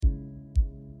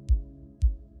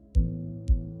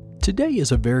Today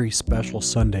is a very special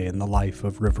Sunday in the life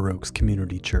of River Oaks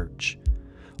Community Church.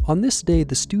 On this day,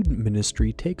 the student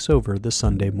ministry takes over the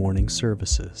Sunday morning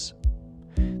services.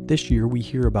 This year, we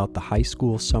hear about the high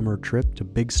school summer trip to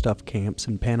Big Stuff camps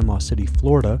in Panama City,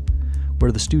 Florida,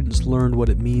 where the students learned what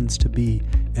it means to be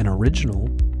an original,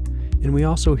 and we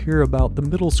also hear about the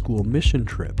middle school mission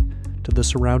trip to the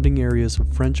surrounding areas of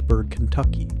Frenchburg,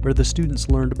 Kentucky, where the students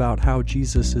learned about how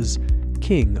Jesus is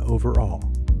king over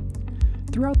all.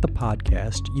 Throughout the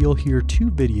podcast, you'll hear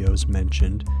two videos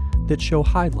mentioned that show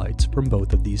highlights from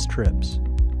both of these trips.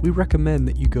 We recommend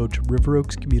that you go to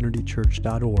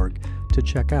riveroakscommunitychurch.org to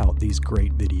check out these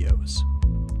great videos.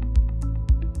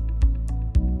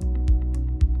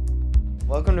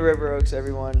 Welcome to River Oaks,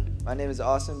 everyone. My name is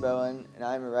Austin Bowen, and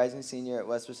I am a rising senior at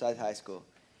West Forsyth High School.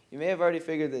 You may have already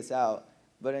figured this out,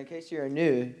 but in case you are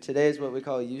new, today is what we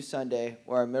call Youth Sunday,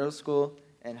 where our middle school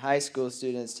and high school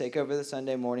students take over the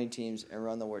Sunday morning teams and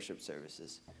run the worship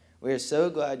services. We are so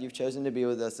glad you've chosen to be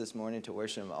with us this morning to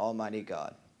worship Almighty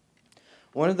God.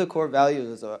 One of the core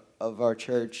values of our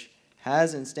church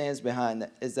has and stands behind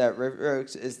is that River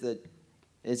Oaks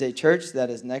is a church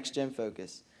that is next-gen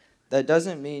focused. That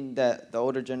doesn't mean that the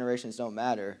older generations don't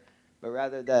matter, but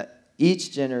rather that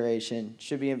each generation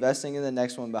should be investing in the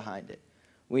next one behind it.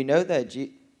 We know that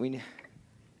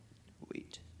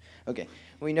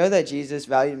Jesus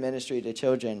valued ministry to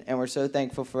children, and we're so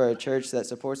thankful for a church that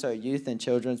supports our youth and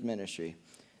children's ministry.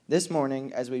 This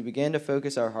morning, as we begin to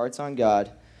focus our hearts on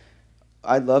God,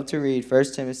 I'd love to read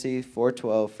 1 Timothy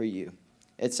 4:12 for you.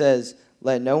 It says,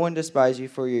 "Let no one despise you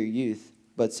for your youth,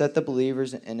 but set the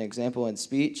believers an example in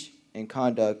speech, in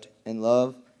conduct, in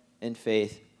love, in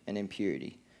faith, and in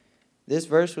purity." This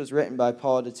verse was written by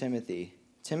Paul to Timothy.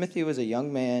 Timothy was a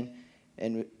young man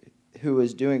who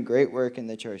was doing great work in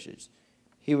the churches.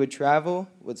 He would travel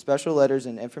with special letters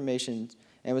and information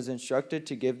and was instructed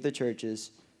to give the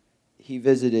churches he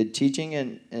visited teaching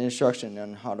and instruction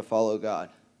on how to follow God.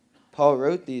 Paul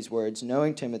wrote these words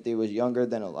knowing Timothy was younger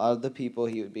than a lot of the people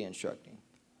he would be instructing.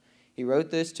 He wrote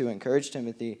this to encourage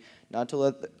Timothy not to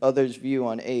let others' view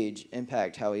on age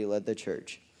impact how he led the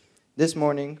church. This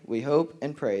morning, we hope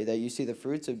and pray that you see the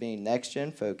fruits of being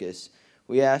next-gen focused.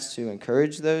 We ask to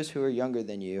encourage those who are younger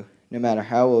than you, no matter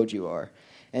how old you are,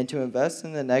 and to invest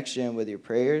in the next gen with your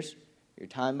prayers, your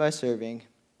time by serving,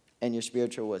 and your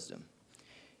spiritual wisdom.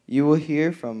 You will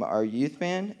hear from our youth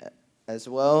band as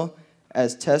well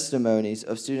as testimonies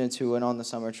of students who went on the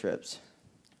summer trips.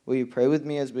 Will you pray with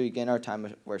me as we begin our time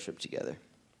of worship together?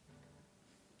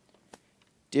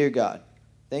 Dear God,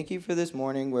 thank you for this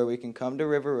morning where we can come to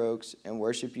River Oaks and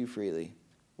worship you freely.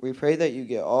 We pray that you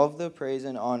get all of the praise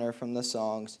and honor from the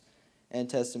songs and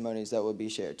testimonies that will be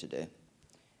shared today.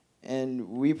 And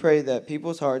we pray that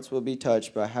people's hearts will be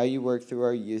touched by how you work through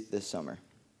our youth this summer.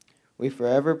 We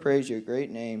forever praise your great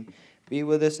name. Be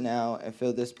with us now and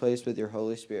fill this place with your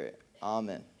Holy Spirit.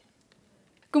 Amen.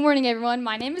 Good morning, everyone.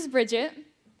 My name is Bridget.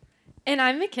 And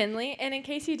I'm McKinley, and in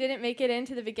case you didn't make it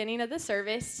into the beginning of the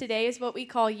service, today is what we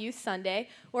call Youth Sunday,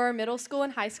 where our middle school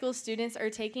and high school students are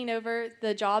taking over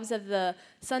the jobs of the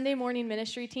Sunday morning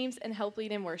ministry teams and help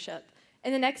lead in worship.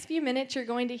 In the next few minutes, you're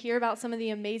going to hear about some of the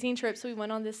amazing trips we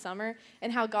went on this summer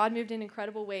and how God moved in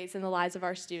incredible ways in the lives of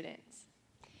our students.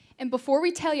 And before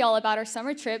we tell y'all about our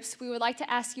summer trips, we would like to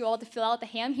ask you all to fill out the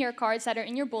Ham Here cards that are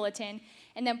in your bulletin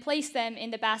and then place them in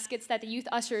the baskets that the youth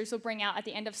ushers will bring out at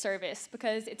the end of service,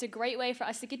 because it's a great way for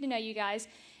us to get to know you guys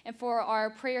and for our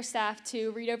prayer staff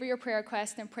to read over your prayer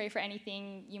requests and pray for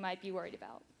anything you might be worried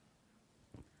about.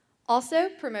 Also,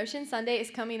 Promotion Sunday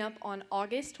is coming up on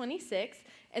August 26th,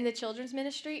 and the children's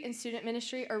ministry and student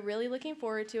ministry are really looking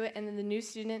forward to it, and then the new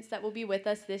students that will be with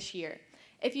us this year.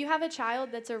 If you have a child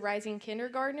that's a rising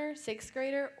kindergartner, 6th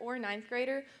grader, or 9th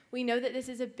grader, we know that this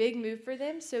is a big move for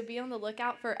them, so be on the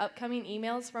lookout for upcoming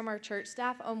emails from our church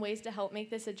staff on ways to help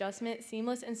make this adjustment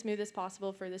seamless and smooth as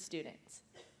possible for the students.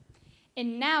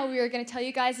 And now we are going to tell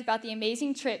you guys about the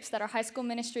amazing trips that our high school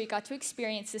ministry got to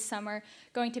experience this summer,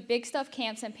 going to Big Stuff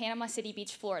camps in Panama City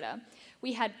Beach, Florida.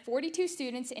 We had 42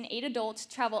 students and 8 adults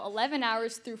travel 11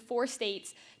 hours through 4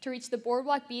 states to reach the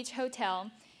Boardwalk Beach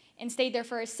Hotel and stayed there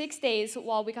for 6 days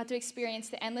while we got to experience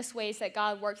the endless ways that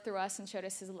God worked through us and showed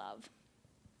us his love.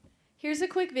 Here's a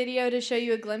quick video to show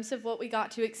you a glimpse of what we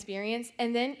got to experience,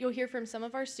 and then you'll hear from some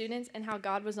of our students and how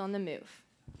God was on the move.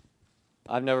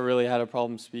 I've never really had a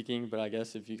problem speaking, but I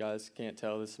guess if you guys can't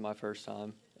tell, this is my first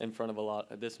time in front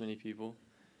of this many people.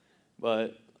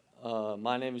 But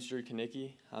my name is Drew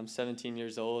Kanicki. I'm 17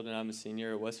 years old, and I'm a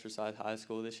senior at West Forsyth High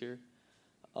School this year.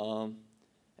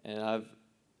 And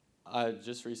I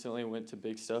just recently went to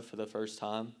Big Stuff for the first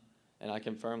time, and I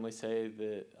can firmly say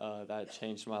that that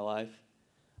changed my life.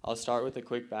 I'll start with a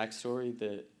quick backstory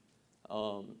that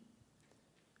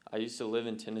I used to live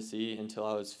in Tennessee until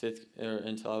I was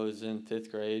in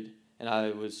fifth grade, and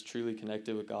I was truly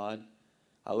connected with God.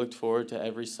 I looked forward to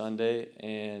every Sunday,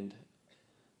 and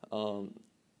I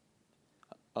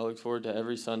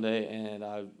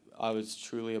was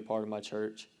truly a part of my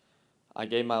church. I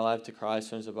gave my life to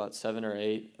Christ when I was about 7 or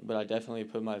 8, but I definitely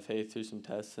put my faith through some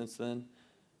tests since then.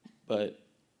 But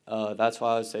that's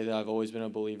why I would say that I've always been a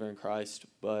believer in Christ.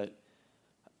 But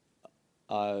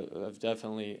I've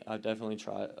definitely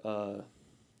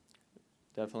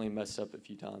messed up a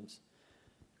few times.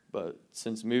 But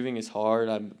since moving is hard,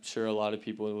 I'm sure a lot of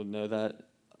people would know that.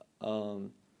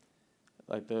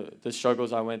 Like the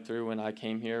struggles I went through when I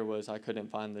came here was I couldn't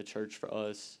find the church for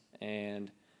us, and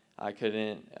I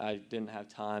didn't have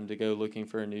time to go looking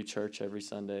for a new church every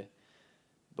Sunday.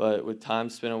 But with time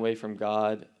spent away from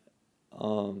God,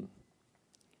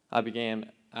 I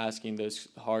began asking those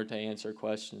hard to answer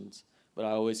questions. But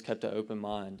I always kept an open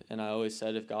mind, and I always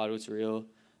said if God was real,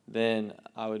 then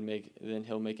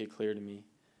He'll make it clear to me.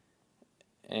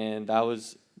 And that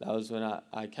was when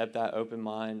I kept that open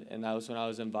mind, and that was when I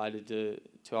was invited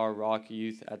to our Rock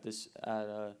Youth at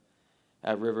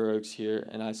River Oaks here,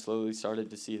 and I slowly started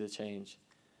to see the change.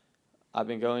 I've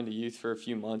been going to youth for a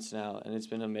few months now, and it's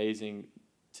been amazing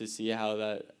to see how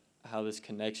this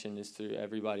connection is through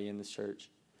everybody in this church.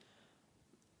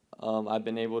 I've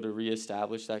been able to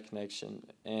reestablish that connection,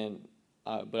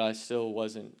 but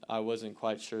I wasn't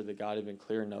quite sure that God had been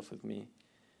clear enough with me.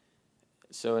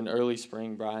 So in early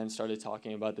spring, Brian started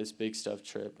talking about this Big Stuff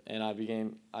trip, and I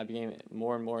became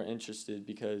more and more interested,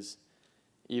 because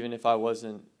even if it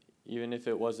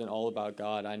wasn't all about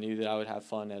God, I knew that I would have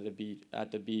fun at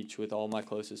the beach with all my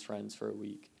closest friends for a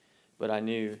week. But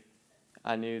it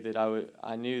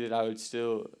would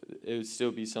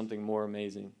still be something more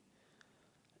amazing.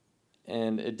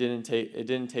 And it didn't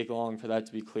take long for that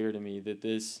to be clear to me, that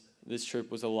this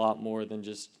trip was a lot more than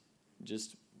just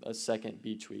a second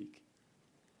beach week.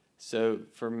 So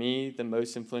for me, the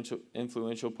most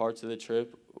influential parts of the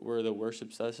trip were the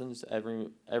worship sessions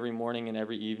every morning and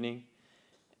every evening,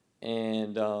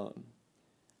 and the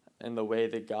way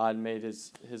that God made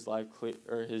his life clear,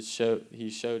 or he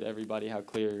showed everybody how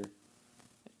clear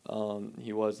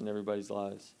he was in everybody's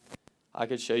lives. I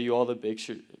could show you all the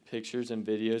pictures and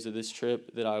videos of this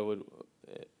trip that I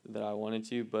wanted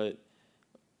to, but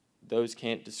those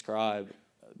can't describe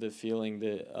the feeling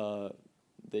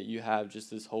that you have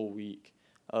just this whole week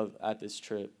at this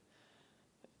trip.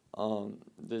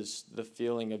 The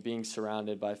feeling of being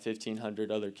surrounded by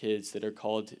 1,500 other kids that are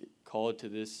called to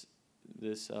this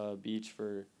beach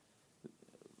for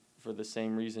the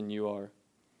same reason you are.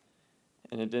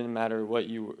 And it didn't matter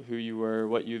who you were,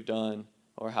 what you've done,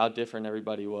 or how different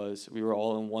everybody was. We were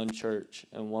all in one church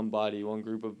and one body, one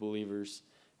group of believers,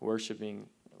 worshiping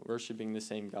the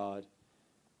same God.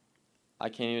 I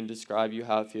can't even describe you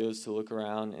how it feels to look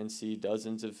around and see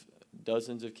dozens of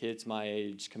kids my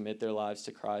age commit their lives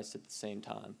to Christ at the same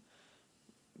time.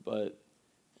 But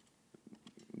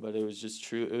it was just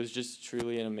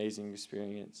truly an amazing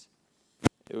experience.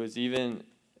 It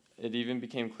even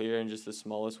became clear in just the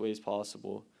smallest ways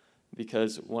possible,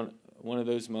 because one of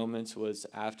those moments was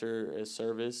after a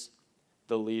service.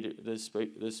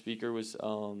 The speaker was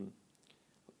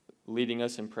leading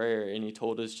us in prayer, and he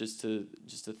told us just to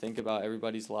think about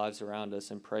everybody's lives around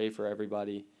us and pray for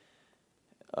everybody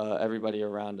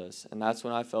around us. And that's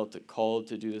when I felt called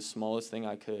to do the smallest thing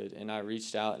I could, and I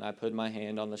reached out and I put my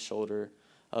hand on the shoulder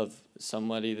of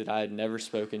somebody that I had never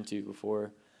spoken to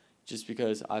before, just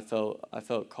because I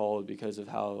felt called because of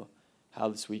how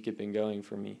this week had been going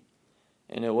for me.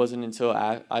 And it wasn't until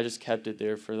I just kept it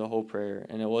there for the whole prayer,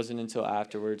 and it wasn't until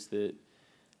afterwards that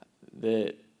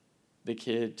the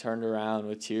kid turned around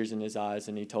with tears in his eyes,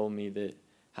 and he told me that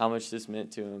how much this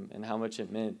meant to him, and how much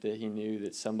it meant that he knew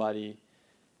that somebody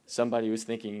was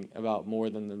thinking about more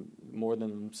than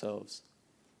themselves.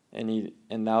 And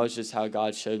that was just how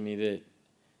God showed me that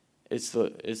it's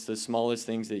the smallest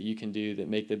things that you can do that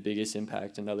make the biggest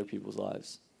impact in other people's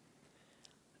lives.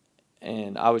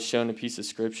 And I was shown a piece of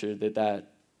scripture that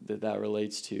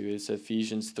relates to. It's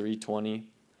Ephesians 3:20.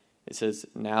 It says,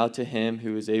 "Now to him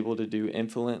who is able to do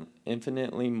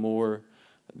infinitely more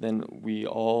than we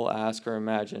all ask or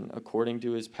imagine, according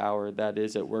to his power that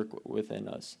is at work within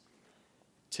us.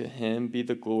 To him be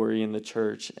the glory in the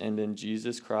church and in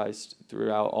Jesus Christ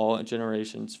throughout all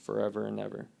generations, forever and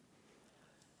ever."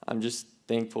 I'm just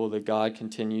thankful that God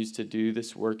continues to do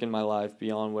this work in my life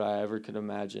beyond what I ever could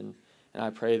imagine. And I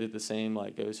pray that the same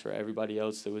goes for everybody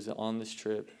else that was on this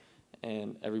trip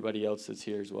and everybody else that's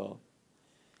here as well.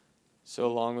 So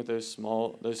along with those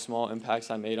small impacts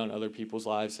I made on other people's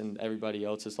lives and everybody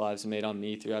else's lives made on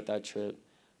me throughout that trip,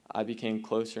 I became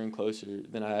closer and closer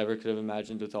than I ever could have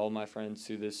imagined with all my friends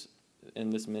in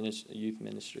this youth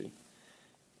ministry.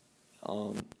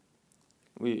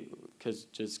 Because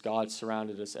just God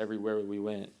surrounded us everywhere we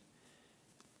went.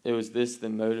 It was this that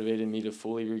motivated me to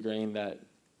fully regain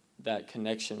that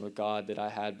connection with God that I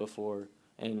had before,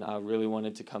 and I really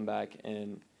wanted to come back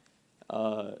and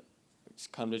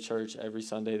just come to church every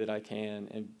Sunday that I can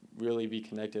and really be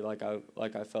connected like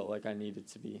I felt like I needed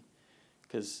to be.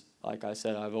 Because, like I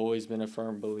said, I've always been a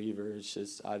firm believer. It's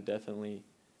just I've definitely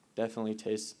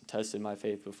tested my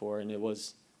faith before, and I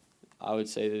would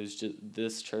say it was just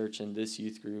this church and this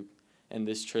youth group and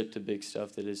this trip to Big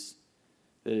Stuff that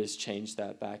has changed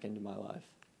that back into my life.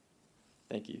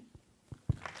 Thank you.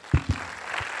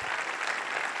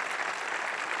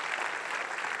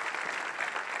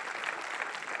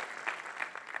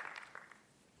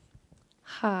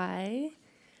 Hi,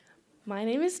 my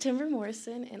name is Timber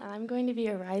Morrison, and I'm going to be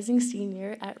a rising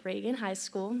senior at Reagan High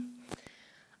School.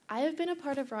 I have been a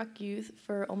part of Rock Youth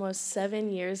for almost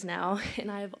 7 years now, and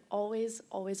I've always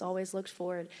looked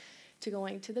forward to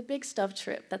going to the Big Stuff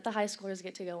trip that the high schoolers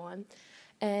get to go on.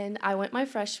 And I went my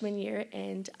freshman year,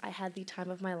 and I had the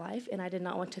time of my life, and I did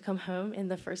not want to come home.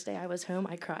 And the first day I was home,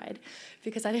 I cried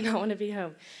because I did not want to be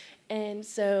home. And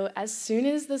so as soon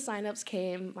as the sign-ups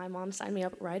came, my mom signed me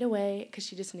up right away because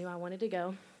she just knew I wanted to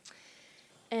go.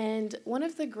 And one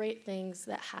of the great things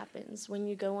that happens when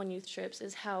you go on youth trips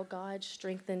is how God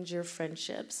strengthens your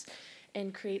friendships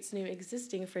and creates new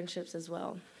existing friendships as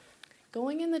well.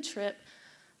 Going in the trip,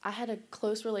 I had a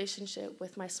close relationship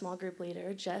with my small group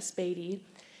leader, Jess Beatty,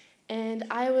 and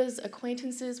I was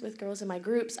acquaintances with girls in my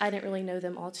groups. I didn't really know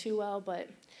them all too well, but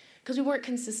because we weren't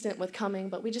consistent with coming,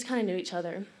 but we just kind of knew each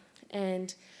other.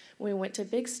 And when we went to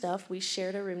Big Stuff, we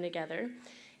shared a room together,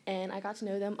 and I got to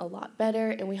know them a lot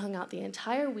better, and we hung out the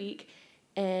entire week,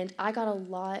 and I got a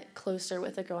lot closer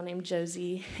with a girl named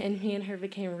Josie, and me and her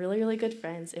became really, really good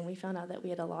friends, and we found out that we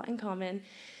had a lot in common.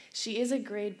 She is a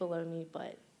grade below me,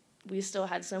 but we still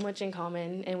had so much in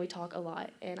common, and we talk a lot,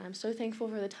 and I'm so thankful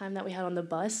for the time that we had on the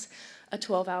bus, a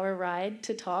 12-hour ride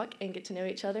to talk and get to know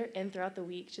each other, and throughout the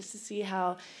week, just to see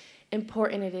how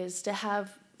important it is to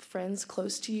have friends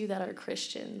close to you that are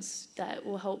Christians that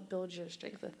will help build your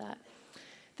strength with that.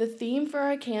 The theme for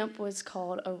our camp was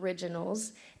called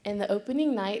Originals, and the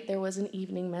opening night there was an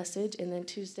evening message, and then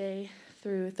Tuesday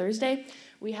through Thursday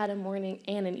we had a morning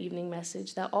and an evening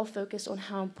message that all focused on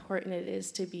how important it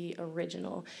is to be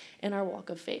original in our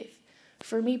walk of faith.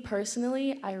 For me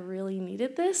personally, I really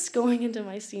needed this going into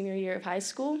my senior year of high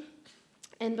school,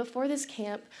 and before this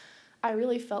camp I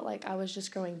really felt like I was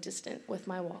just growing distant with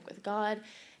my walk with God.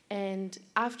 And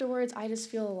afterwards, I just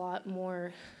feel a lot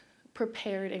more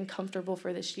prepared and comfortable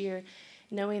for this year,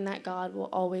 knowing that God will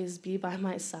always be by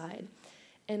my side.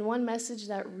 And one message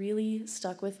that really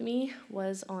stuck with me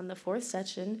was on the fourth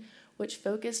session, which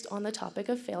focused on the topic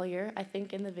of failure. I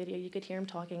think in the video you could hear him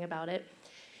talking about it.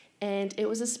 And it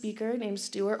was a speaker named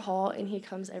Stuart Hall, and he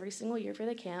comes every single year for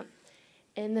the camp.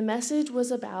 And the message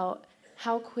was about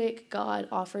how quick God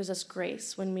offers us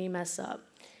grace when we mess up.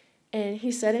 And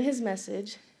he said in his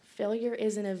message, failure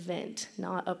is an event,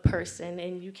 not a person,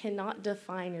 and you cannot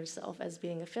define yourself as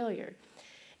being a failure.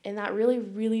 And that really,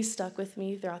 really stuck with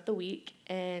me throughout the week,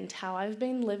 and how I've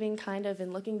been living kind of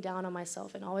and looking down on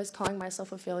myself and always calling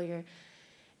myself a failure.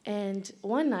 And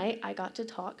one night I got to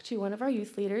talk to one of our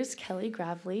youth leaders, Kelly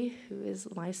Gravely, who is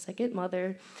my second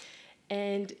mother,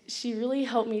 and she really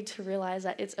helped me to realize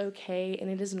that it's okay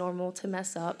and it is normal to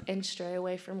mess up and stray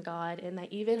away from God, and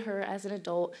that even her as an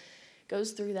adult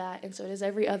goes through that, and so does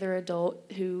every other adult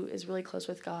who is really close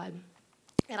with God.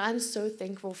 And I'm so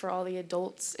thankful for all the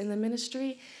adults in the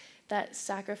ministry that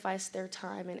sacrifice their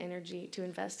time and energy to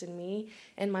invest in me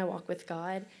and my walk with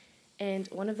God. And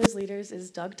one of those leaders is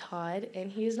Doug Todd,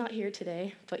 and he is not here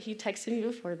today, but he texted me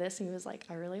before this, and he was like,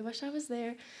 I really wish I was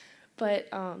there. But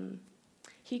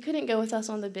he couldn't go with us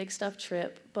on the Big Stuff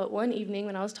trip, but one evening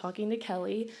when I was talking to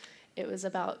Kelly, it was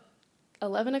about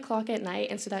 11 o'clock at night,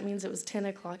 and so that means it was 10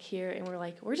 o'clock here, and we're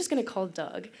like, we're just going to call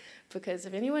Doug, because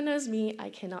if anyone knows me, I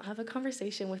cannot have a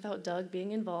conversation without Doug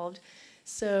being involved.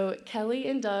 So Kelly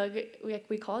and Doug,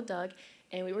 we called Doug,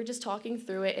 and we were just talking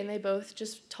through it, and they both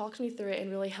just talked me through it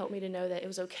and really helped me to know that it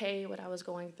was okay what I was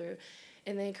going through.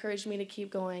 And they encouraged me to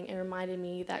keep going and reminded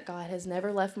me that God has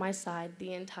never left my side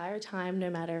the entire time,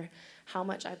 no matter how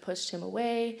much I pushed him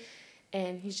away,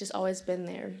 and he's just always been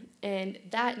there. And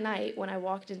that night, when I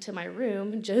walked into my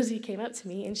room, Josie came up to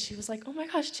me, and she was like, oh my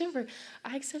gosh, Timber,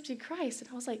 I accepted Christ. And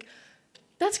I was like,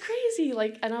 that's crazy.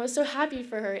 Like, and I was so happy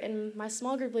for her. And my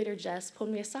small group leader, Jess,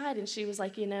 pulled me aside, and she was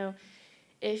like,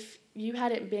 if you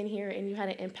hadn't been here and you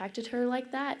hadn't impacted her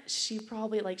like that, she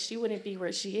probably, she wouldn't be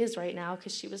where she is right now,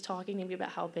 because she was talking to me about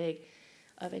how big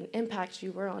of an impact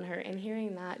you were on her. And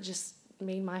hearing that just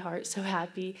made my heart so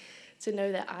happy to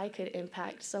know that I could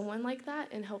impact someone like that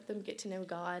and help them get to know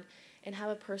God and have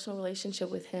a personal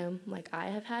relationship with him like I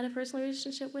have had a personal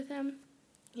relationship with him,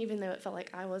 even though it felt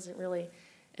like I wasn't really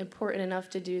important enough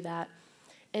to do that.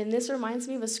 And this reminds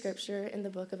me of a scripture in the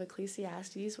book of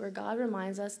Ecclesiastes where God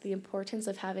reminds us the importance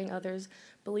of having others,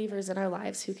 believers in our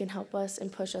lives who can help us and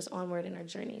push us onward in our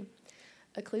journey.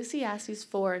 Ecclesiastes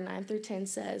 4:9-10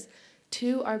 says,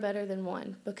 "Two are better than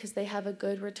one because they have a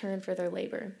good return for their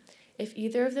labor. If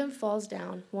either of them falls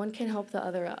down, one can help the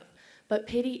other up. But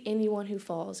pity anyone who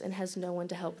falls and has no one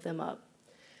to help them up."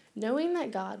 Knowing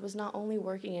that God was not only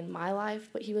working in my life,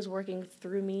 but he was working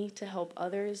through me to help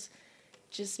others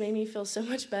just made me feel so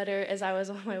much better as I was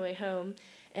on my way home.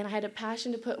 And I had a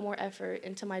passion to put more effort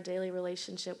into my daily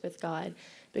relationship with God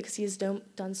because he's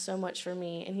done so much for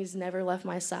me and he's never left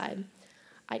my side.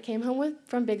 I came home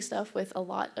from Big Stuff with a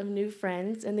lot of new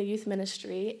friends in the youth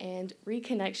ministry and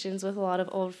reconnections with a lot of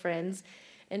old friends,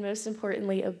 and most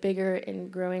importantly, a bigger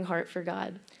and growing heart for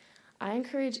God. I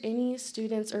encourage any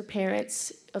students or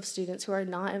parents of students who are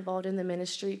not involved in the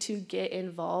ministry to get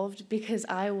involved, because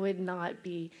I would not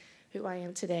be who I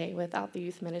am today without the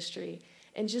youth ministry.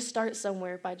 And just start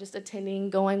somewhere by just attending,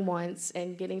 going once,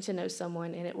 and getting to know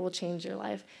someone, and it will change your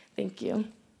life. Thank you.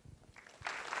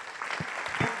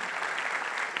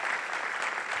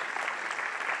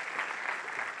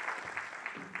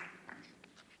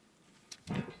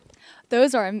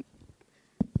 Those are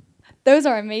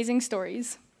amazing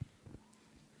stories.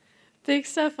 Big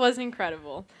Stuff was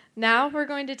incredible. Now we're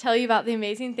going to tell you about the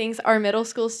amazing things our middle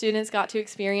school students got to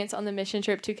experience on the mission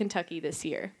trip to Kentucky this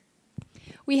year.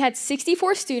 We had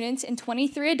 64 students and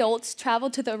 23 adults travel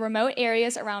to the remote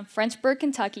areas around Frenchburg,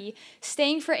 Kentucky,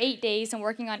 staying for 8 days and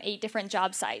working on 8 different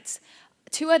job sites.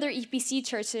 2 other EPC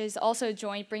churches also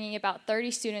joined, bringing about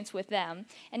 30 students with them.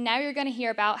 And now you're going to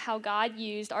hear about how God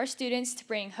used our students to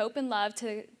bring hope and love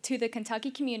to the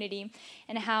Kentucky community,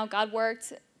 and how God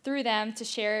worked through them to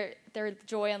share their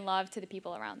joy and love to the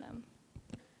people around them.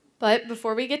 But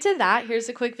before we get to that, here's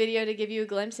a quick video to give you a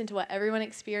glimpse into what everyone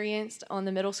experienced on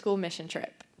the middle school mission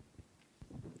trip.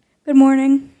 Good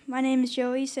morning. My name is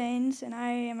Joey Sains, and I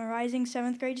am a rising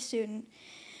 7th grade student.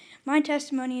 My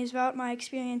testimony is about my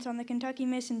experience on the Kentucky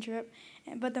mission trip,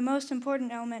 but the most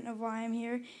important element of why I'm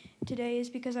here today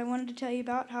is because I wanted to tell you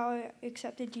about how I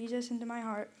accepted Jesus into my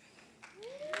heart.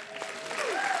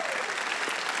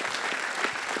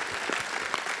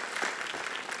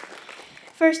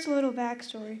 First, a little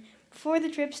backstory. Before the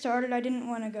trip started, I didn't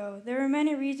want to go. There were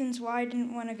many reasons why I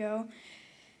didn't want to go.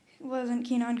 Wasn't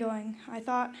keen on going. I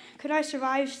thought, could I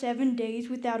survive 7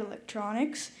 days without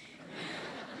electronics?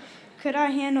 Could I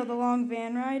handle the long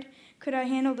van ride? Could I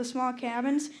handle the small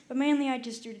cabins? But mainly I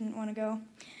just didn't want to go.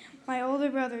 My older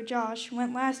brother, Josh,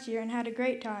 went last year and had a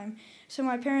great time, so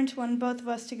my parents wanted both of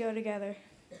us to go together.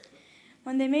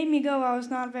 When they made me go, I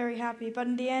was not very happy, but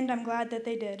in the end, I'm glad that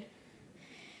they did.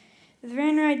 The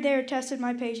van ride there tested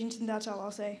my patience, and that's all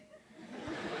I'll say.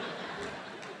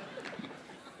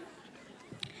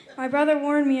 My brother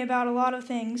warned me about a lot of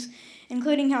things,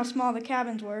 including how small the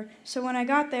cabins were, so when I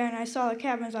got there and I saw the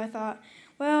cabins, I thought,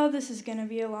 well, this is going to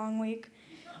be a long week.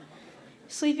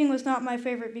 Sleeping was not my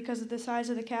favorite because of the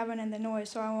size of the cabin and the noise,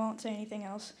 so I won't say anything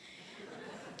else.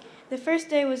 The first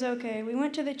day was okay. We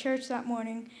went to the church that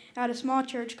morning at a small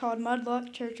church called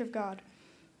Mudluck Church of God.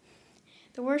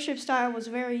 The worship style was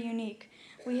very unique.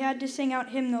 We had to sing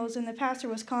out hymnals, and the pastor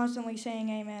was constantly saying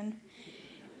amen.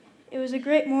 It was a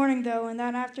great morning, though, and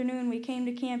that afternoon we came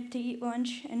to camp to eat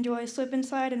lunch, enjoy a slip and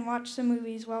slide, and watch some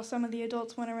movies while some of the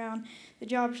adults went around the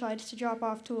job sites to drop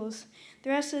off tools. The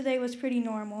rest of the day was pretty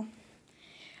normal.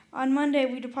 On Monday,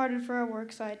 we departed for our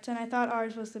work sites, and I thought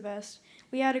ours was the best.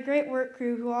 We had a great work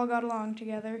crew who all got along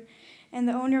together, and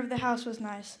the owner of the house was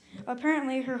nice.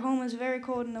 Apparently, her home is very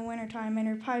cold in the wintertime, and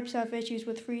her pipes have issues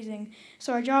with freezing,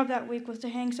 so our job that week was to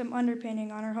hang some underpinning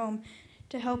on her home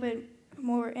to help it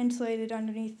more insulated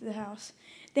underneath the house.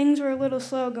 Things were a little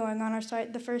slow going on our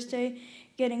site the first day,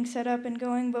 getting set up and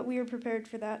going, but we were prepared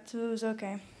for that, so it was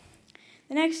okay.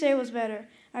 The next day was better.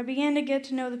 I began to get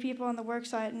to know the people on the work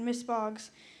site and Miss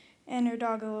Boggs and her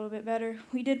dog a little bit better.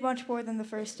 We did much more than the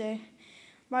first day.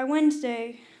 By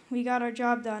Wednesday, we got our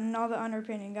job done and all the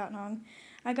underpinning got hung.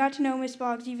 I got to know Miss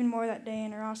Boggs even more that day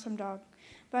and her awesome dog.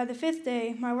 By the 5th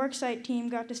day, my worksite team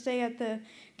got to stay at the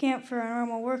camp for our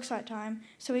normal worksite time,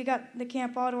 so we got the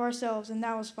camp all to ourselves, and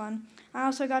that was fun. I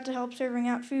also got to help serving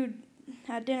out food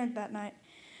at dinner that night.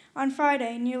 On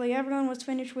Friday, nearly everyone was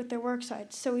finished with their work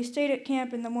sites, so we stayed at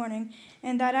camp in the morning,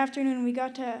 and that afternoon we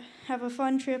got to have a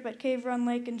fun trip at Cave Run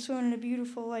Lake and swim in a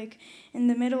beautiful lake in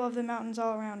the middle of the mountains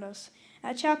all around us.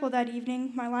 At chapel that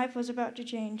evening, my life was about to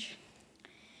change.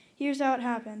 Here's how it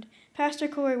happened. Pastor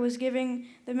Corey was giving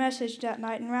the message that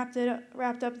night and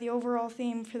wrapped up the overall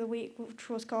theme for the week, which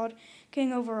was called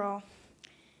King Over All.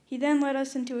 He then led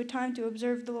us into a time to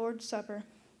observe the Lord's Supper.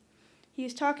 He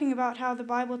was talking about how the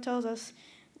Bible tells us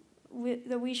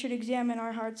that we should examine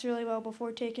our hearts really well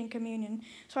before taking communion.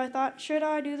 So I thought, should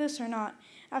I do this or not?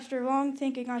 After long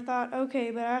thinking, I thought, okay,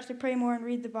 but I have to pray more and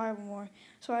read the Bible more.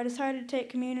 So I decided to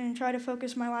take communion and try to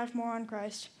focus my life more on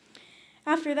Christ.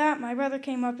 After that, my brother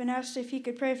came up and asked if he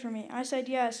could pray for me. I said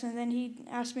yes, and then he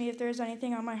asked me if there was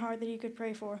anything on my heart that he could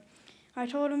pray for. I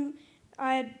told him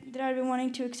that I'd been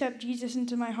wanting to accept Jesus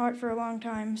into my heart for a long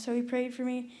time, so he prayed for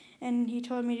me, and he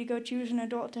told me to go choose an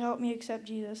adult to help me accept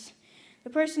Jesus. The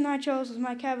person I chose was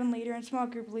my cabin leader and small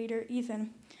group leader,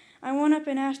 Ethan. I went up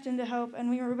and asked him to help,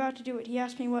 and we were about to do it. He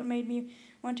asked me what made me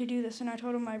want to do this, and I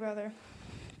told him my brother.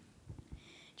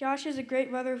 Josh is a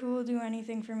great brother who will do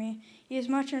anything for me. He's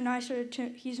much nicer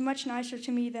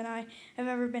to me than I have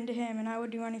ever been to him, and I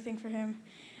would do anything for him.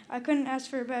 I couldn't ask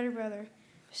for a better brother.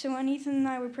 So when Ethan and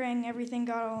I were praying, everything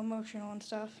got all emotional and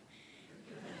stuff.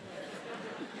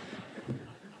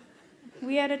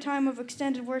 We had a time of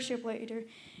extended worship later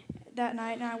that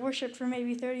night, and I worshiped for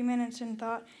maybe 30 minutes and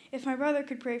thought, if my brother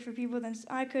could pray for people, then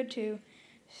I could too.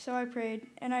 So I prayed,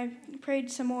 and I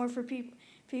prayed some more for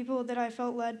people that I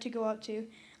felt led to go up to.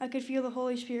 I could feel the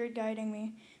Holy Spirit guiding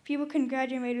me. People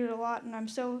congratulated a lot, and I'm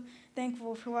so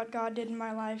thankful for what God did in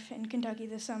my life in Kentucky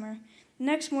this summer. The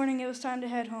next morning, it was time to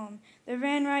head home. The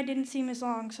van ride didn't seem as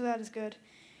long, so that is good.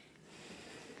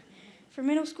 For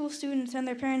middle school students and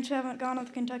their parents who haven't gone on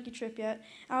the Kentucky trip yet,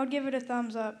 I would give it a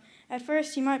thumbs up. At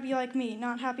first, you might be like me,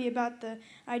 not happy about the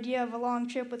idea of a long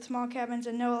trip with small cabins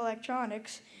and no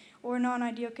electronics or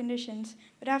non-ideal conditions.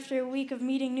 But after a week of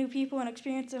meeting new people and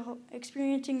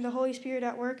experiencing the Holy Spirit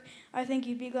at work, I think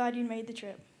you'd be glad you made the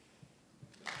trip.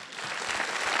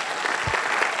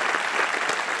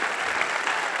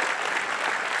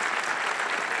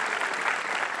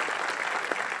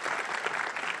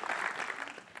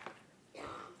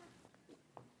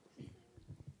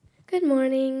 Good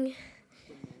morning.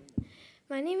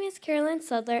 My name is Carolyn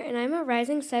Sudler, and I'm a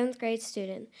rising 7th grade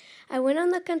student. I went on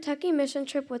the Kentucky mission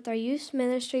trip with our youth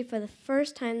ministry for the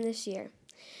first time this year.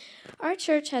 Our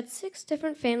church had 6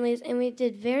 different families, and we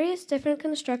did various different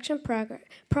construction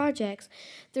projects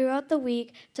throughout the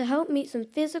week to help meet some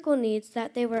physical needs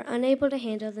that they were unable to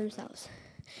handle themselves.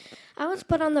 I was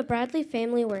put on the Bradley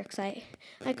family worksite.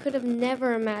 I could have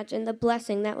never imagined the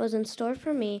blessing that was in store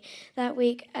for me that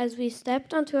week as we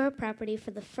stepped onto our property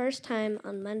for the first time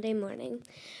on Monday morning.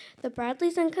 The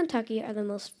Bradleys in Kentucky are the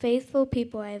most faithful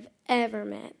people I have ever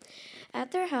met.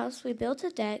 At their house, we built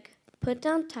a deck, put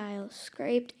down tiles,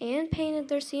 scraped and painted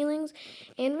their ceilings,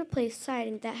 and replaced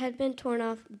siding that had been torn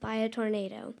off by a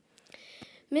tornado.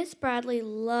 Miss Bradley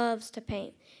loves to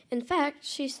paint. In fact,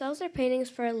 she sells her paintings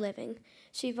for a living.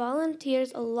 She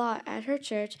volunteers a lot at her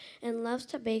church and loves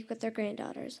to bake with her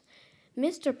granddaughters.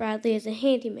 Mr. Bradley is a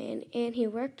handyman, and he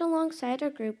worked alongside our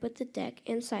group with the deck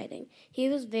and siding. He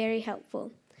was very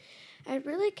helpful. I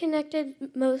really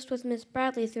connected most with Miss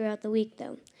Bradley throughout the week,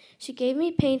 though. She gave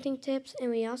me painting tips, and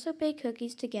we also baked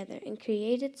cookies together and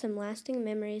created some lasting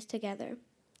memories together.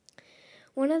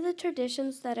 One of the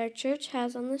traditions that our church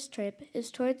has on this trip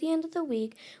is toward the end of the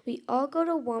week, we all go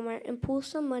to Walmart and pool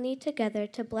some money together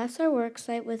to bless our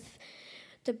worksite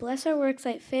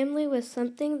family with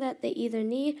something that they either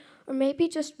need or maybe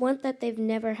just want that they've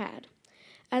never had.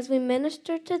 As we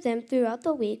minister to them throughout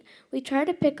the week, we try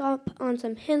to pick up on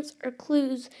some hints or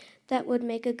clues that would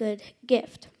make a good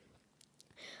gift.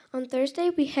 On Thursday,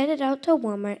 we headed out to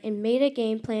Walmart and made a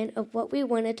game plan of what we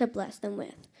wanted to bless them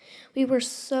with. We were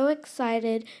so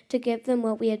excited to give them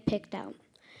what we had picked out.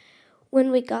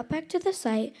 When we got back to the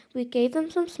site, we gave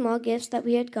them some small gifts that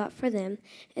we had got for them,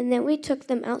 and then we took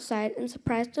them outside and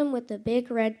surprised them with a big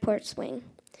red porch swing.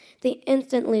 They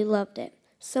instantly loved it,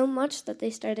 so much that they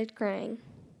started crying.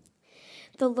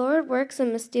 The Lord works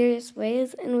in mysterious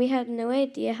ways, and we had no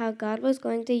idea how God was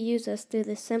going to use us through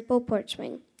this simple porch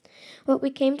swing. What we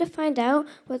came to find out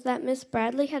was that Miss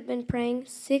Bradley had been praying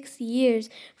 6 years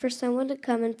for someone to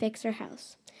come and fix her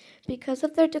house. Because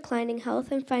of their declining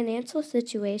health and financial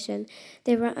situation,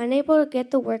 they were unable to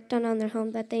get the work done on their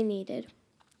home that they needed.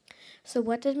 So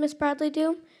what did Miss Bradley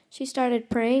do? She started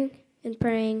praying and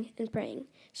praying and praying.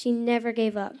 She never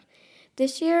gave up.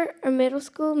 This year, our middle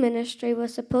school ministry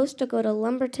was supposed to go to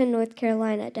Lumberton, North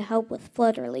Carolina to help with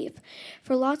flood relief.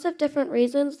 For lots of different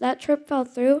reasons, that trip fell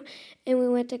through and we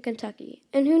went to Kentucky.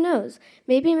 And who knows,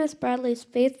 maybe Miss Bradley's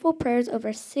faithful prayers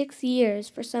over 6 years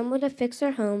for someone to fix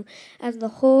her home as the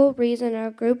whole reason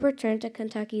our group returned to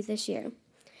Kentucky this year.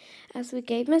 As we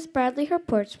gave Miss Bradley her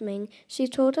porch swing, she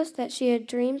told us that she had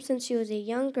dreamed since she was a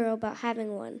young girl about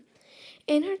having one.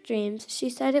 In her dreams, she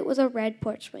said it was a red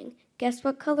porch swing. Guess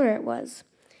what color it was?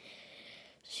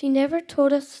 She never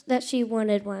told us that she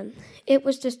wanted one. It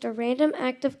was just a random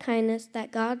act of kindness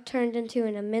that God turned into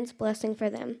an immense blessing for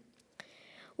them.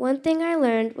 One thing I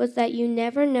learned was that you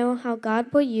never know how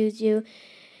God will use you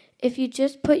if you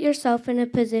just put yourself in a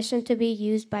position to be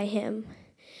used by Him.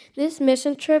 This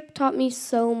mission trip taught me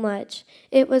so much.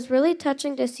 It was really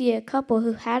touching to see a couple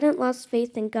who hadn't lost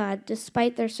faith in God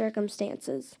despite their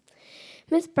circumstances.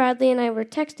 Miss Bradley and I were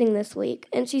texting this week,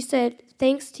 and she said,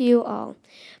 "Thanks to you all."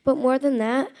 But more than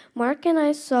that, Mark and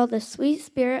I saw the sweet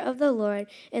spirit of the Lord,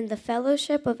 and the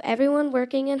fellowship of everyone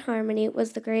working in harmony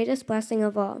was the greatest blessing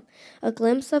of all, a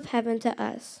glimpse of heaven to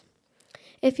us.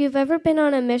 If you've ever been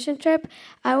on a mission trip,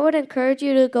 I would encourage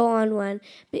you to go on one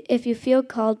if you feel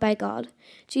called by God.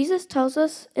 Jesus tells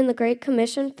us in the Great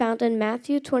Commission found in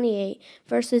Matthew 28,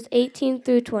 verses 18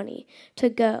 through 20, to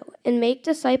go and make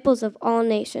disciples of all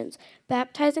nations,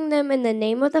 baptizing them in the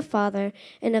name of the Father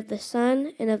and of the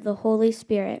Son and of the Holy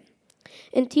Spirit,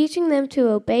 and teaching them to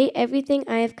obey everything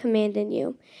I have commanded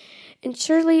you. And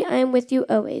surely I am with you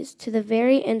always, to the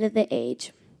very end of the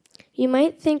age. You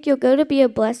might think you'll go to be a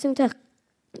blessing to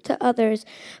others,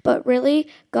 but really,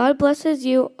 God blesses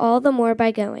you all the more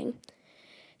by going.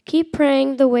 Keep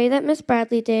praying the way that Miss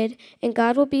Bradley did, and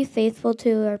God will be faithful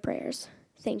to our prayers.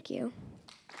 Thank you.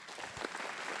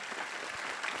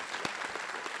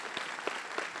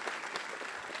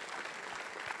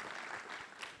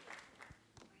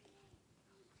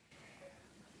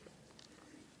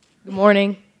 Good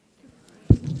morning.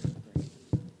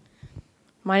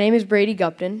 My name is Brady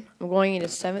Gupton. I'm going into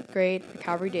 7th grade at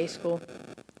Calvary Day School,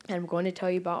 and I'm going to tell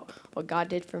you about what God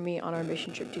did for me on our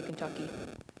mission trip to Kentucky.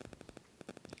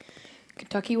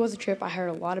 Kentucky was a trip I heard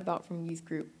a lot about from youth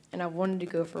group, and I wanted to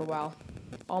go for a while.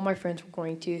 All my friends were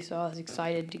going too, so I was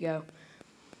excited to go.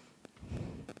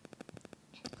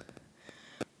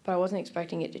 But I wasn't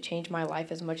expecting it to change my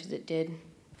life as much as it did.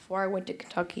 Before I went to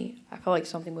Kentucky, I felt like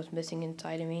something was missing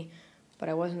inside of me, but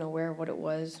I wasn't aware of what it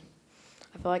was.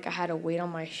 I felt like I had a weight on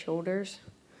my shoulders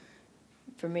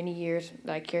for many years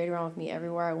that I carried around with me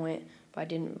everywhere I went, but I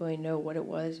didn't really know what it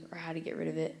was or how to get rid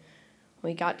of it.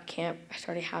 When we got to camp, I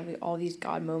started having all these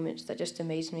God moments that just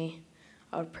amazed me.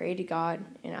 I would pray to God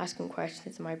and ask Him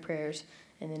questions in my prayers,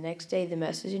 and the next day the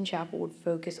message in chapel would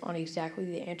focus on exactly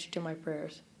the answer to my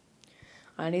prayers.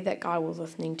 I knew that God was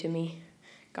listening to me.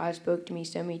 God spoke to me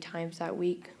so many times that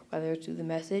week, whether it's through the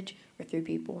message or through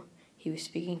people. He was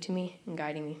speaking to me and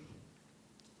guiding me.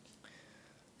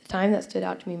 The time that stood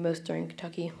out to me most during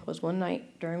Kentucky was one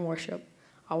night during worship.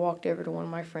 I walked over to one of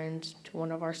my friends, to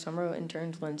one of our summer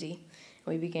interns, Lindsay,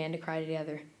 and we began to cry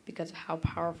together because of how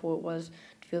powerful it was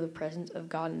to feel the presence of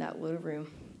God in that little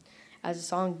room. As the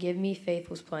song Give Me Faith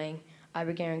was playing, I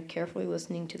began carefully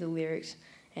listening to the lyrics,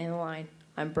 and the line,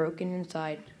 "I'm broken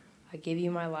inside, I give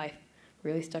you my life,"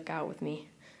 really stuck out with me.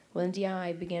 Lindsay and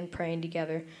I began praying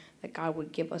together that God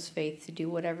would give us faith to do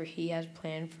whatever He has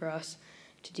planned for us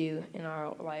to do in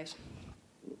our lives.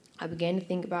 I began to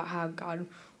think about how God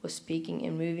was speaking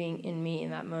and moving in me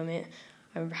in that moment.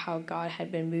 I remember how God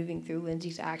had been moving through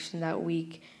Lindsay's action that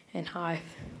week and how I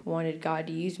wanted God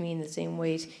to use me in the same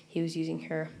ways He was using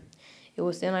her. It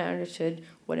was then I understood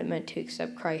what it meant to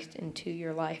accept Christ into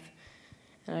your life.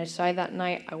 And I decided that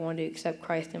night I wanted to accept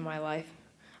Christ in my life.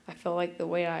 I felt like the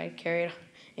weight I had carried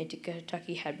into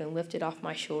Kentucky had been lifted off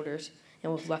my shoulders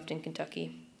and was left in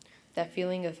Kentucky. That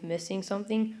feeling of missing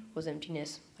something was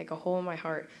emptiness, like a hole in my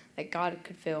heart that God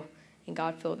could fill, and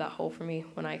God filled that hole for me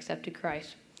when I accepted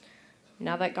Christ.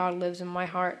 Now that God lives in my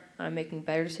heart, I'm making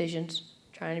better decisions,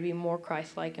 trying to be more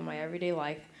Christ-like in my everyday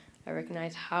life. I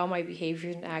recognize how my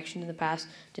behaviors and actions in the past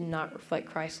did not reflect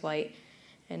Christ's light,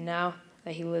 and now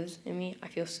that He lives in me, I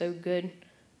feel so good,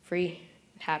 free,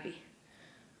 and happy.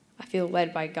 I feel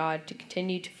led by God to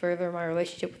continue to further my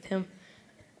relationship with Him,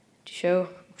 to show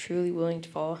I'm truly willing to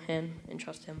follow Him and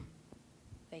trust Him.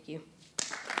 Thank you.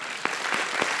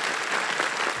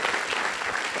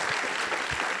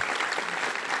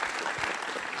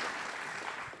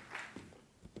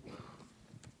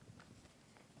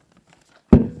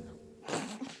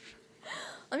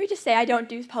 Let me just say I don't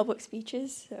do public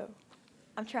speeches, so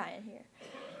I'm trying here.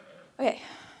 Okay.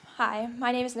 Hi,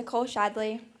 my name is Nicole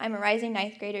Shadley. I'm a rising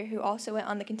 9th grader who also went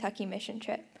on the Kentucky mission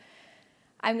trip.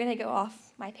 I'm going to go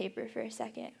off my paper for a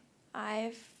second.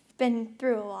 I've been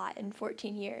through a lot in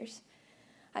 14 years.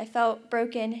 I felt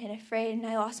broken and afraid, and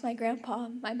I lost my grandpa,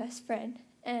 my best friend,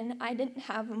 and I didn't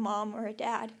have a mom or a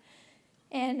dad.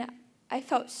 And I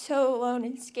felt so alone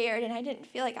and scared, and I didn't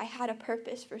feel like I had a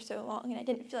purpose for so long, and I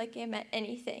didn't feel like it meant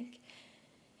anything.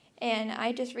 And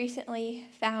I just recently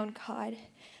found God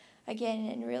again,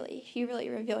 and he really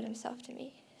revealed himself to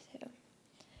me. So,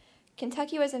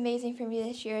 Kentucky was amazing for me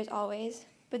this year as always,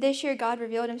 but this year God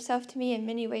revealed himself to me in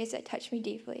many ways that touched me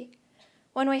deeply.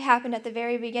 One way happened at the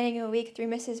very beginning of the week through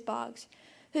Mrs. Boggs,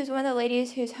 who's one of the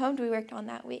ladies whose home we worked on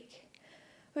that week.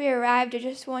 We arrived and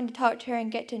just wanted to talk to her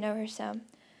and get to know her some.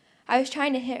 I was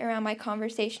trying to hint around my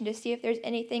conversation to see if there's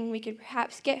anything we could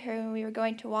perhaps get her when we were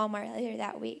going to Walmart later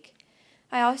that week.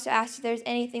 I also asked if there's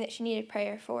anything that she needed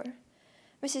prayer for.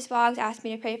 Mrs. Boggs asked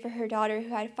me to pray for her daughter who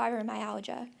had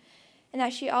fibromyalgia, and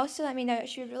that she also let me know that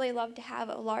she would really love to have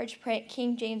a large print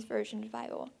King James Version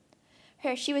Bible.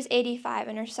 She was 85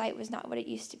 and her sight was not what it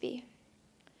used to be.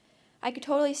 I could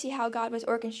totally see how God was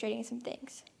orchestrating some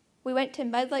things. We went to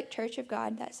Mud Lake Church of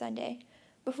God that Sunday.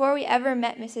 Before we ever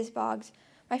met Mrs. Boggs,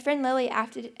 my friend Lily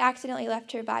accidentally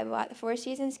left her Bible at the Four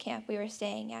Seasons camp we were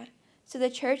staying at. So the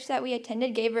church that we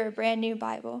attended gave her a brand new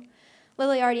Bible.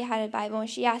 Lily already had a Bible, and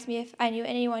she asked me if I knew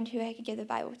anyone who I could give the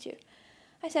Bible to.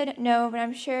 I said no, but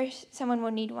I'm sure someone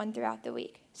will need one throughout the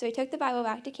week. So we took the Bible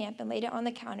back to camp and laid it on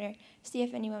the counter to see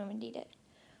if anyone would need it.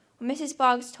 When Mrs.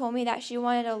 Boggs told me that she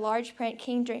wanted a large print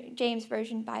King James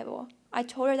Version Bible, I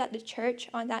told her that the church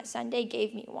on that Sunday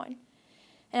gave me one,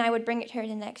 and I would bring it to her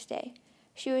the next day.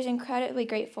 She was incredibly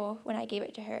grateful when I gave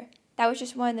it to her. That was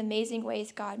just one of the amazing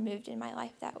ways God moved in my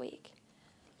life that week.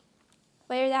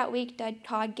 Later that week,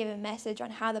 Todd gave a message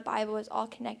on how the Bible is all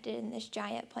connected in this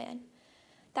giant plan.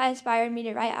 That inspired me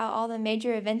to write out all the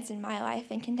major events in my life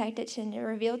and connect it to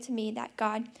reveal to me that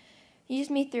God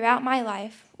used me throughout my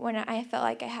life when I felt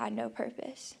like I had no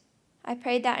purpose. I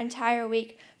prayed that entire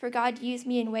week for God to use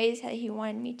me in ways that he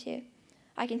wanted me to.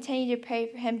 I continued to pray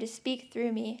for him to speak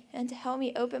through me and to help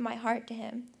me open my heart to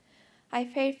him. I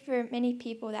prayed for many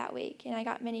people that week, and I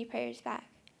got many prayers back.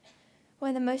 One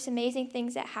of the most amazing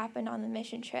things that happened on the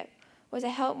mission trip was I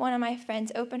helped one of my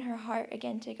friends open her heart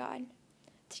again to God.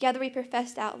 Together we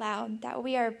professed out loud that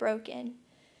we are broken,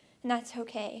 and that's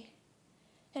okay.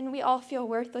 And we all feel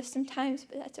worthless sometimes,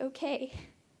 but that's okay.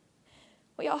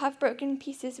 We all have broken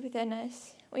pieces within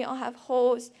us. We all have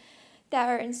holes that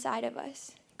are inside of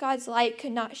us. God's light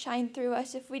could not shine through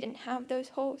us if we didn't have those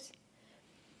holes.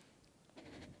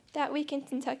 That week in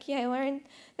Kentucky, I learned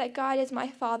that God is my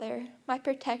Father, my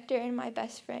protector, and my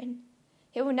best friend.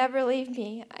 He will never leave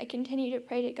me. I continue to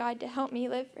pray to God to help me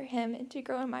live for him and to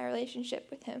grow in my relationship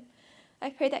with him. I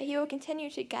pray that he will continue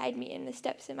to guide me in the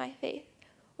steps of my faith,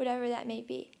 whatever that may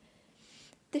be.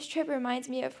 This trip reminds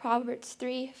me of Proverbs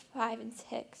 3, 5, and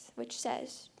 6, which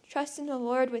says, "Trust in the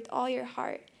Lord with all your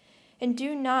heart, and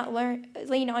do not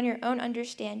lean on your own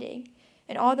understanding.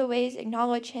 In all the ways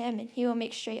acknowledge him, and he will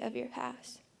make straight of your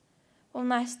paths." One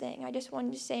last thing, I just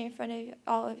wanted to say in front of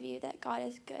all of you that God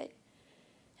is good.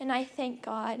 And I thank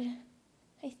God.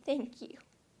 I thank you.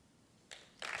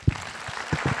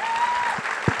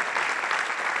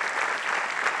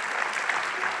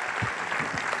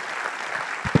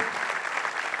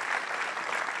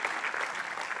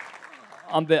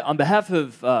 On behalf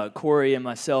of Corey and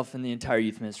myself and the entire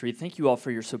youth ministry, thank you all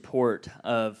for your support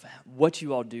of what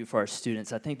you all do for our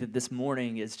students. I think that this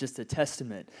morning is just a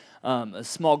testament, a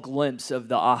small glimpse of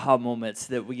the aha moments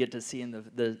that we get to see in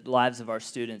the lives of our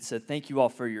students. So thank you all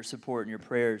for your support and your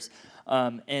prayers.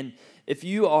 And if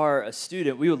you are a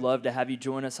student, we would love to have you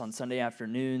join us on Sunday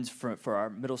afternoons for our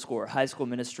middle school or high school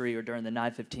ministry, or during the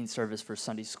 9:15 service for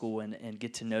Sunday school, and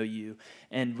get to know you.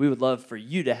 And we would love for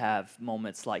you to have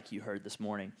moments like you heard this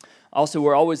morning. Also,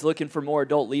 we're always looking for more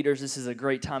adult leaders. This is a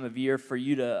great time of year for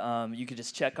you to, you can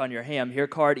just check on your Hey, I'm Here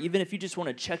card. Even if you just want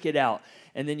to check it out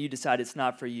and then you decide it's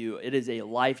not for you, it is a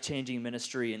life-changing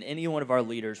ministry, and any one of our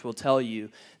leaders will tell you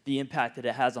the impact that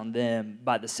it has on them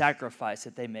by the sacrifice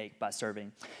that they make by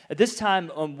serving. At this time,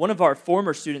 one of our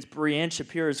former students, Brianne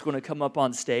Shapiro, is going to come up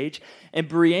on stage. And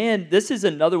Brianne, this is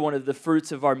another one of the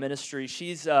fruits of our ministry.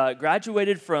 She's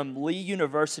graduated from Lee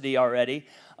University already.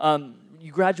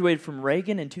 You graduated from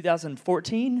Reagan in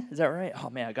 2014, is that right?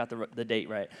 Oh man, I got the date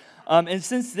right. And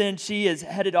since then, she is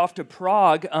headed off to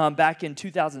Prague back in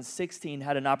 2016,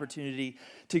 had an opportunity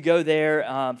to go there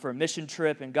for a mission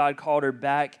trip, and God called her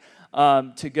back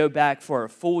to go back for a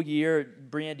full year.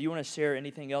 Brianne, do you want to share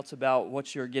anything else about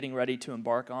what you're getting ready to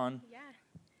embark on? Yeah.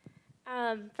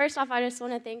 First off, I just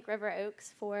want to thank River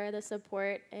Oaks for the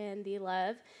support and the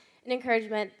love and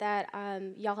encouragement that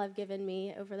y'all have given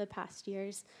me over the past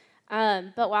years.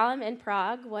 But while I'm in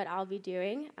Prague, what I'll be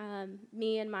doing,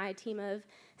 me and my team of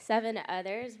 7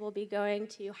 others will be going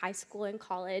to high school and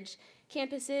college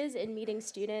campuses and meeting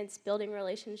students, building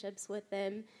relationships with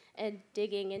them, and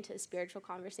digging into spiritual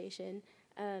conversation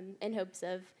in hopes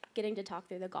of getting to talk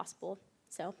through the gospel.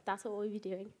 So that's what we'll be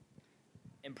doing.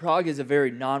 And Prague is a very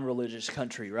non-religious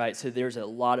country, right? So there's a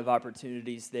lot of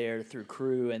opportunities there through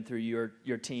Crew and through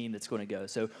your team that's going to go.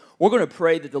 So we're going to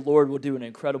pray that the Lord will do an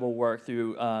incredible work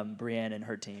through Brianne and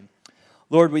her team.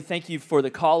 Lord, we thank you for the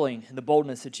calling and the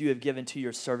boldness that you have given to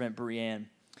your servant Brianne.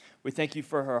 We thank you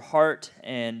for her heart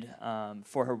and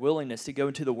for her willingness to go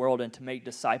into the world and to make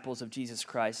disciples of Jesus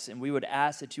Christ. And we would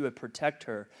ask that you would protect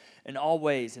her in all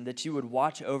ways and that you would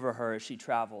watch over her as she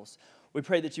travels. We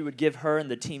pray that you would give her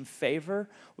and the team favor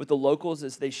with the locals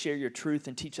as they share your truth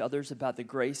and teach others about the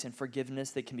grace and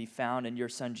forgiveness that can be found in your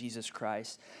Son, Jesus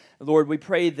Christ. Lord, we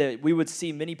pray that we would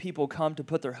see many people come to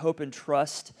put their hope and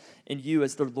trust in you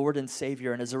as their Lord and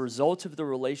Savior. And as a result of the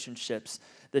relationships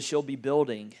that she'll be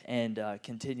building and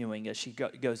continuing as she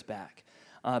goes back.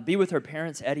 Be with her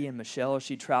parents, Eddie and Michelle, as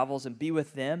she travels, and be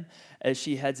with them as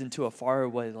she heads into a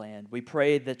faraway land. We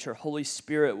pray that your Holy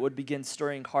Spirit would begin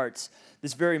stirring hearts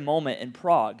this very moment in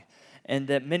Prague, and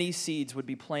that many seeds would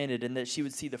be planted, and that she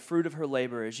would see the fruit of her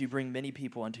labor as you bring many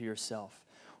people unto yourself.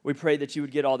 We pray that you would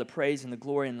get all the praise and the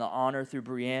glory and the honor through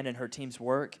Brianne and her team's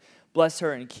work. Bless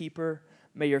her and keep her.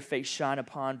 May your face shine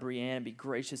upon Brianne and be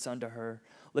gracious unto her.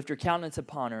 Lift your countenance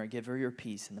upon her and give her your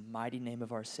peace. In the mighty name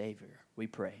of our Savior, we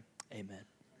pray. Amen.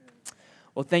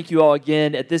 Well, thank you all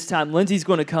again. At this time, Lindsay's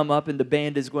going to come up and the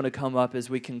band is going to come up as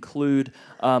we conclude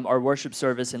our worship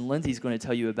service. And Lindsay's going to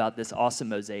tell you about this awesome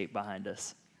mosaic behind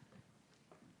us.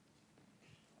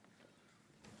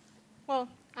 Well,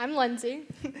 I'm Lindsay.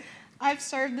 I've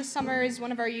served this summer as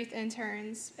one of our youth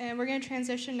interns. And we're going to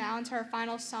transition now into our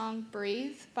final song,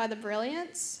 Breathe, by The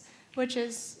Brilliance, which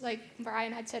is, like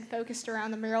Brian had said, focused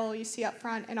around the mural you see up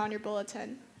front and on your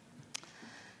bulletin.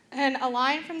 And a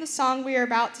line from the song we are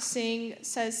about to sing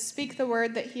says, "Speak the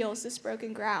word that heals this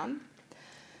broken ground,"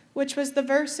 which was the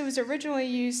verse that was originally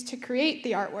used to create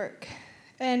the artwork.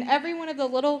 And every one of the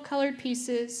little colored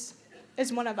pieces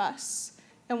is one of us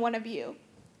and one of you.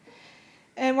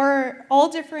 And we're all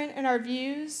different in our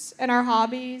views and our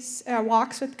hobbies and our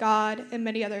walks with God and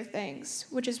many other things,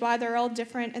 which is why they're all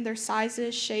different in their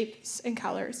sizes, shapes, and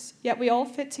colors. Yet we all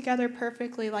fit together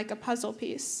perfectly like a puzzle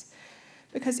piece,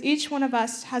 because each one of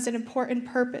us has an important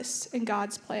purpose in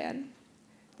God's plan.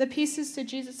 The pieces to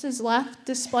Jesus' left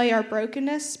display our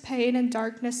brokenness, pain, and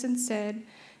darkness and sin,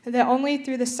 and that only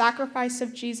through the sacrifice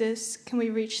of Jesus can we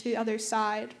reach the other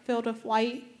side, filled with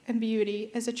light and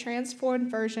beauty as a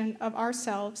transformed version of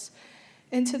ourselves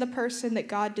into the person that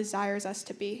God desires us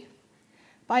to be.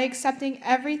 By accepting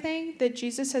everything that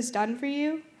Jesus has done for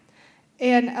you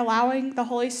and allowing the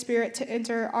Holy Spirit to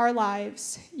enter our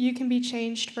lives, you can be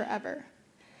changed forever.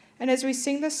 And as we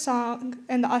sing this song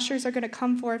and the ushers are going to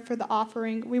come forward for the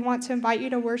offering, we want to invite you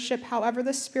to worship however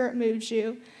the Spirit moves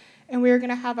you. And we are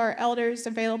going to have our elders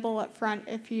available up front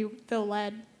if you feel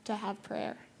led to have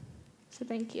prayer. So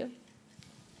thank you.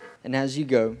 And as you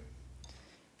go,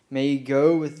 may you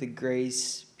go with the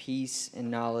grace, peace, and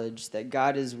knowledge that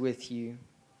God is with you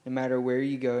no matter where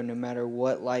you go, no matter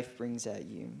what life brings at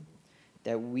you.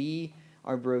 That we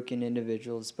are broken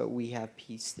individuals, but we have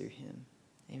peace through him.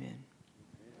 Amen.